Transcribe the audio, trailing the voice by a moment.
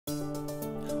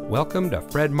Welcome to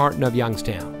Fred Martin of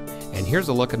Youngstown, and here's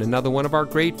a look at another one of our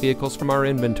great vehicles from our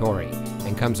inventory,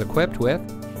 and comes equipped with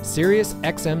Sirius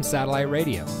XM satellite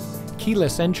radio,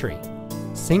 keyless entry,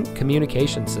 sync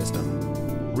communication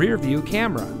system, rear view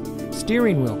camera,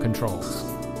 steering wheel controls,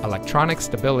 electronic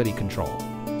stability control,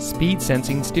 speed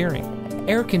sensing steering,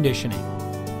 air conditioning,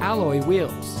 alloy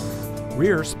wheels,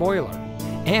 rear spoiler,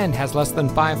 and has less than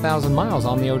 5,000 miles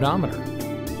on the odometer.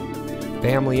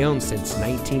 Family owned since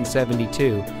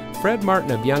 1972, Fred Martin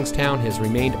of Youngstown has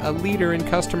remained a leader in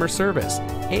customer service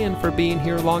and for being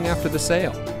here long after the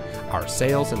sale. Our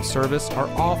sales and service are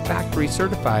all factory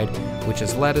certified, which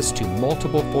has led us to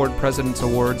multiple Ford President's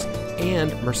Awards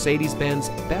and Mercedes-Benz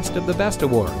Best of the Best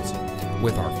Awards.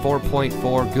 With our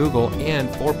 4.4 Google and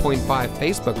 4.5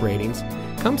 Facebook ratings,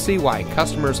 come see why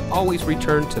customers always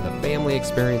return to the family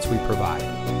experience we provide.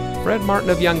 Fred Martin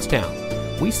of Youngstown.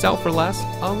 We sell for less,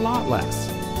 a lot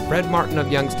less. Fred Martin of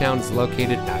Youngstown is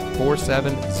located at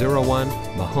 4701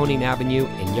 Mahoning Avenue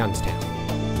in Youngstown.